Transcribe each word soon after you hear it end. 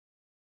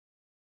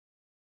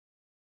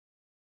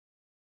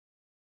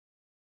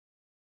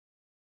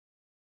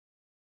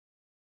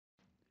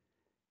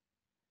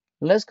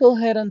Let's go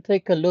ahead and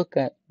take a look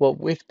at what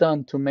we've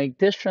done to make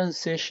this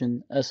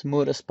transition as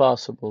smooth as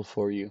possible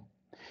for you.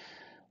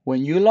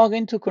 When you log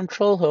into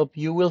Control Hub,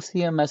 you will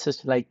see a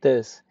message like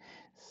this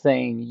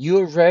saying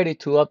you're ready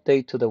to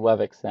update to the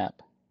Webex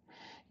app.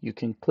 You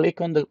can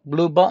click on the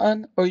blue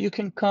button or you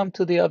can come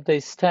to the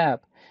Updates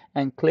tab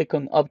and click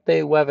on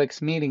Update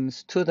Webex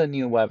Meetings to the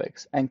new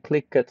Webex and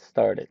click Get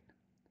Started.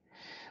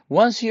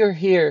 Once you're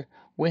here,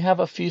 we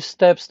have a few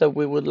steps that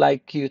we would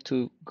like you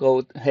to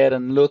go ahead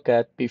and look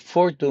at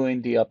before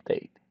doing the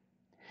update.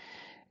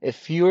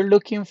 If you're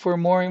looking for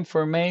more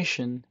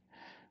information,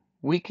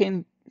 we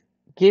can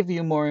give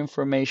you more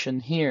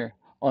information here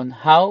on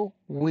how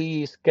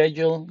we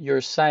schedule your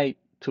site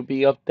to be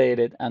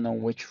updated and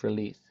on which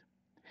release.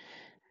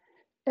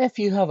 If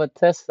you have a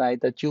test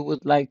site that you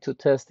would like to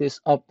test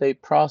this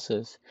update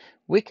process,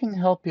 we can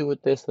help you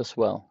with this as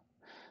well.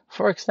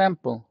 For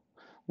example,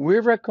 we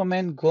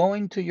recommend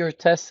going to your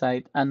test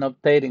site and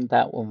updating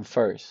that one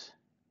first.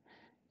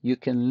 You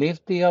can leave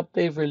the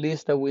update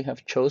release that we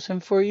have chosen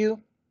for you.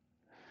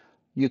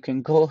 You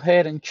can go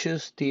ahead and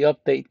choose the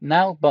Update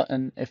Now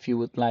button if you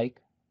would like,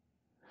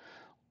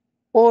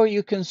 or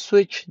you can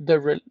switch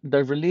the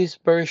release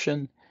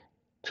version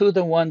to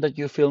the one that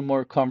you feel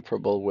more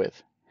comfortable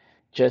with.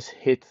 Just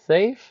hit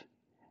Save,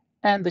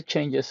 and the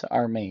changes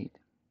are made.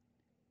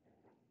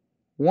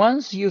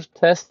 Once you've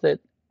tested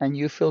and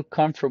you feel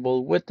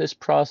comfortable with this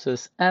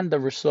process and the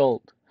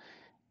result,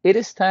 it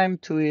is time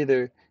to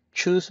either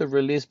choose a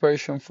release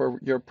version for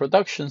your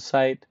production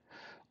site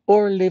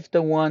or leave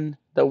the one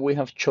that we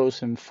have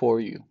chosen for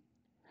you.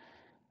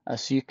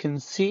 As you can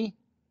see,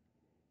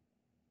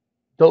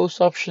 those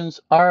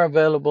options are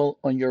available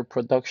on your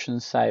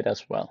production site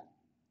as well.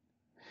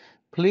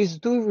 Please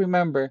do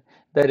remember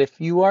that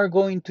if you are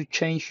going to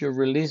change your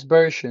release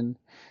version,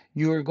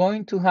 you are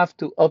going to have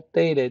to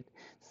update it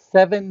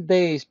 7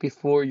 days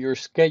before your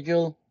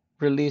scheduled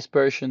release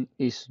version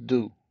is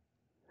due.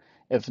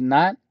 If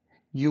not,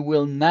 you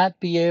will not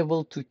be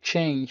able to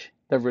change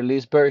the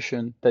release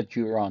version that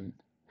you're on.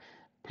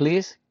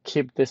 Please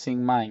keep this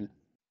in mind.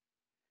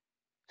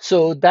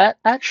 So that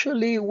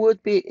actually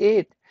would be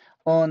it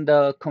on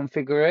the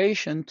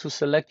configuration to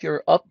select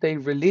your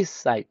update release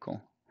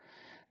cycle.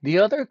 The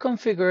other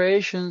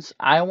configurations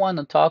I want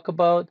to talk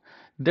about,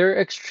 they're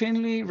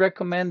extremely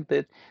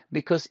recommended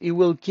because it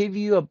will give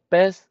you a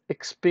best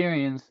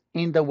experience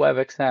in the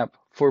Webex app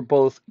for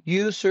both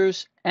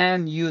users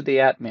and you, the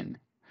admin.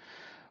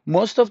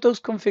 Most of those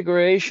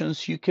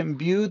configurations, you can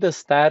view the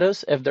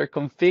status if they're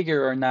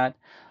configured or not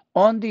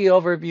on the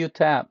Overview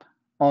tab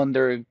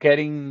under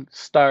Getting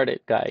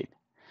Started Guide.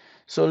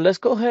 So let's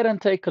go ahead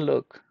and take a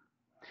look.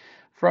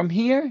 From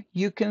here,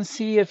 you can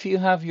see if you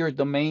have your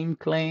domain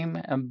claim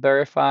and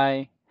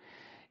verify.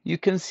 You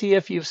can see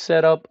if you've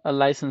set up a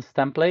license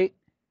template.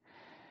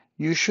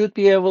 You should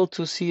be able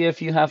to see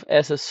if you have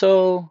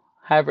SSO,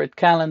 hybrid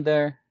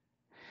calendar.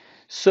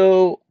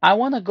 So I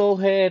want to go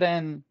ahead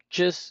and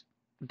just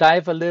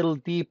dive a little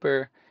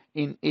deeper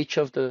in each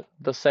of the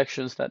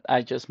sections that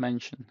I just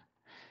mentioned.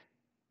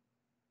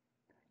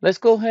 Let's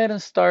go ahead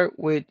and start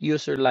with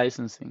user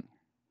licensing.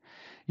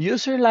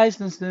 User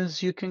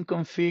licenses you can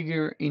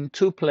configure in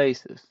two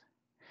places.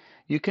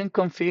 You can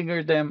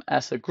configure them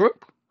as a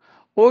group,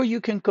 or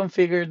you can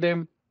configure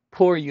them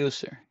per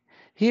user.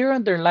 Here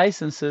under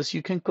licenses,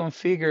 you can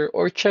configure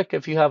or check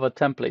if you have a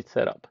template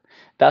set up.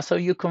 That's how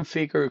you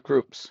configure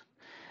groups.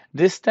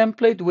 This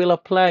template will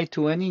apply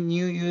to any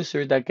new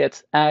user that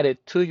gets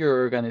added to your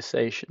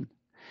organization.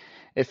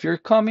 If you're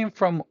coming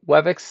from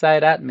Webex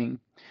Site Admin,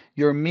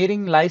 your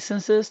meeting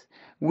licenses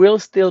will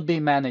still be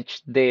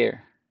managed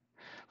there.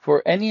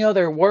 For any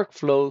other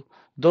workflow,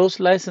 those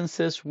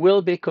licenses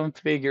will be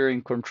configured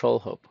in Control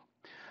Hub.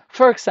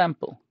 For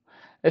example,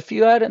 if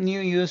you add a new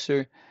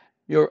user,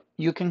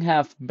 you can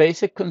have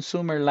basic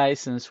consumer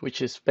license,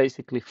 which is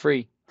basically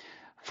free.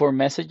 For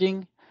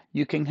messaging,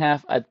 you can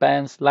have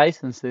advanced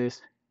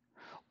licenses,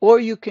 or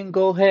you can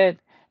go ahead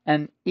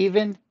and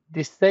even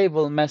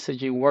disable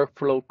messaging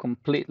workflow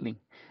completely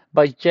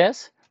by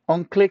just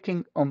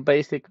clicking on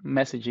basic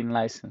messaging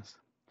license.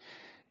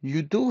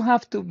 You do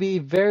have to be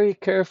very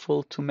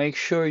careful to make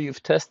sure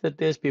you've tested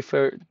this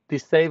before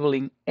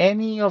disabling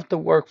any of the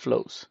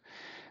workflows.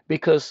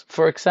 Because,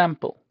 for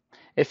example,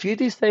 if you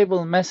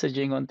disable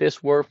messaging on this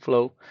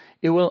workflow,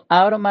 it will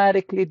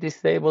automatically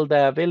disable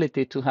the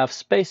ability to have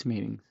space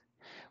meetings,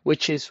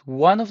 which is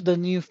one of the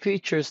new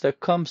features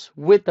that comes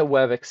with the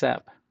Webex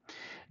app.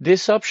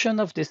 This option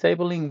of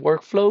disabling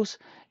workflows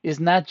is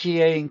not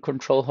GA in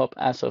Control Hub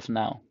as of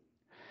now.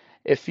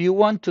 If you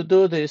want to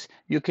do this,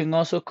 you can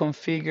also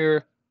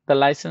configure the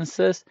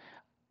licenses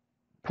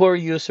per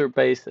user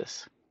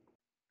basis.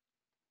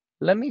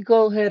 Let me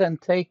go ahead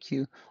and take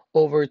you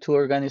over to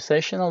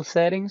organizational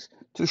settings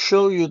to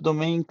show you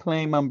domain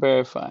claim and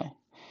verify.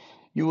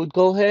 You would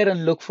go ahead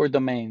and look for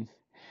domains.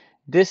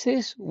 This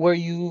is where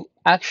you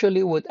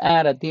actually would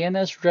add a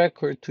DNS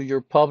record to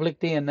your public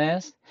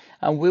DNS,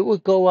 and we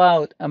would go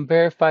out and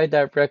verify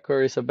that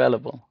record is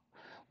available.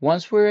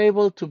 Once we're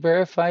able to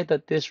verify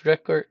that this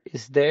record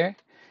is there,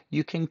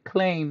 you can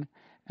claim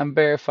and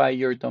verify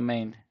your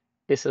domain.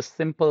 It's as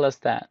simple as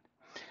that.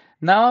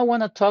 Now I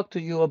want to talk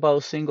to you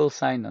about single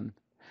sign-on.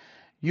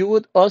 You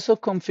would also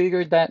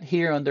configure that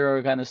here under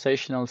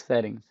organizational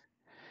settings.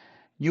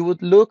 You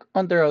would look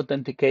under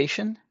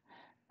authentication,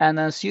 and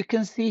as you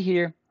can see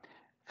here,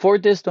 for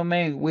this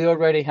domain, we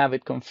already have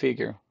it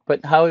configured.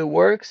 But how it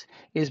works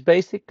is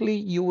basically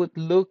you would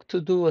look to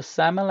do a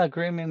SAML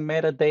agreement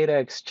metadata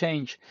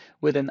exchange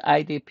with an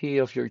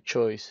IDP of your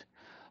choice.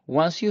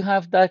 Once you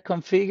have that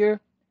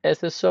configured,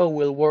 SSO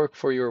will work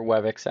for your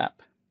Webex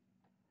app.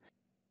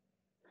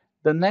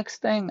 The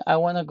next thing I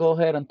want to go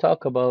ahead and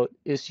talk about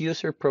is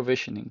user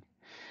provisioning.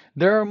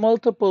 There are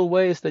multiple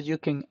ways that you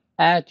can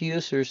add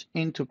users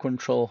into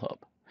Control Hub.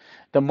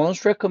 The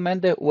most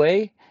recommended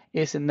way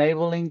is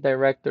enabling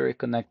directory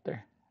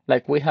connector,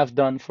 like we have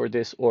done for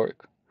this org.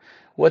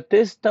 What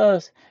this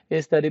does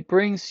is that it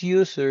brings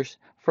users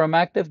from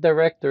Active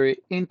Directory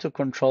into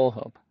Control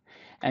Hub,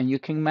 and you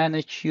can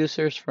manage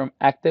users from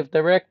Active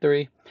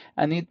Directory,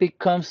 and it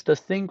becomes the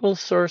single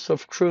source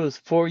of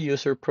truth for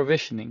user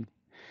provisioning.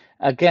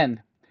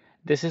 Again,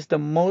 this is the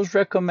most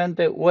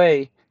recommended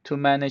way to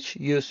manage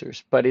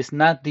users, but it's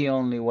not the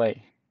only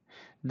way.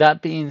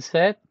 That being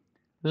said,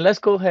 let's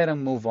go ahead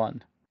and move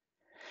on.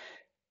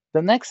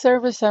 The next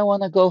service I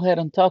want to go ahead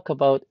and talk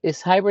about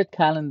is Hybrid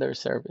Calendar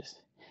Service.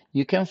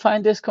 You can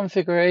find this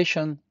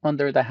configuration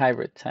under the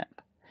Hybrid tab.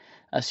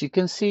 As you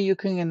can see, you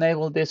can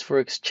enable this for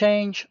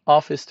Exchange,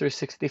 Office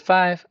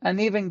 365, and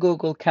even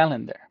Google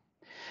Calendar.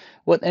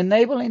 What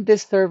enabling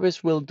this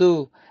service will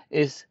do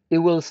is it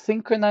will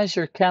synchronize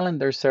your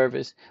calendar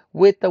service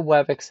with the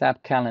Webex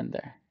app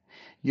calendar.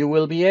 You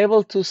will be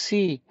able to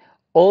see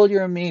all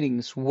your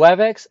meetings,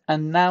 Webex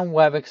and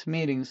non-Webex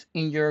meetings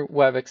in your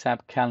Webex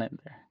app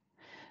calendar.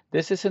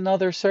 This is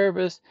another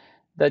service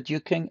that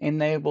you can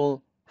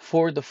enable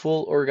for the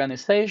full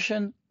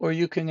organization, or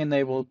you can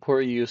enable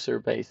per user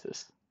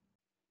basis.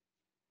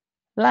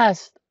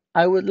 Last,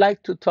 I would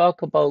like to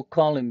talk about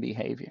calling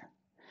behavior.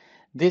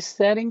 This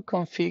setting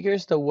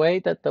configures the way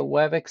that the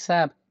Webex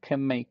app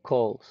can make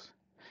calls.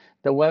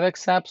 The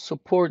Webex app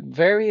supports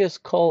various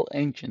call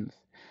engines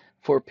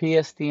for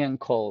PSTN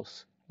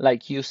calls,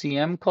 like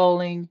UCM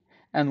calling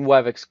and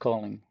Webex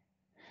calling.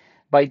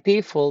 By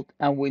default,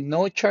 and with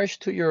no charge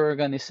to your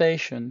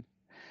organization,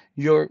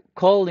 your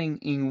calling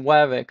in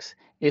Webex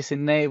is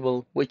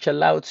enabled, which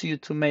allows you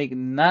to make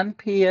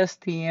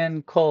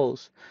non-PSTN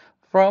calls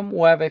from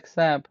Webex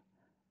app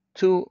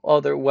to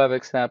other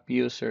Webex app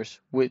users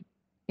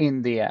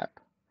within the app.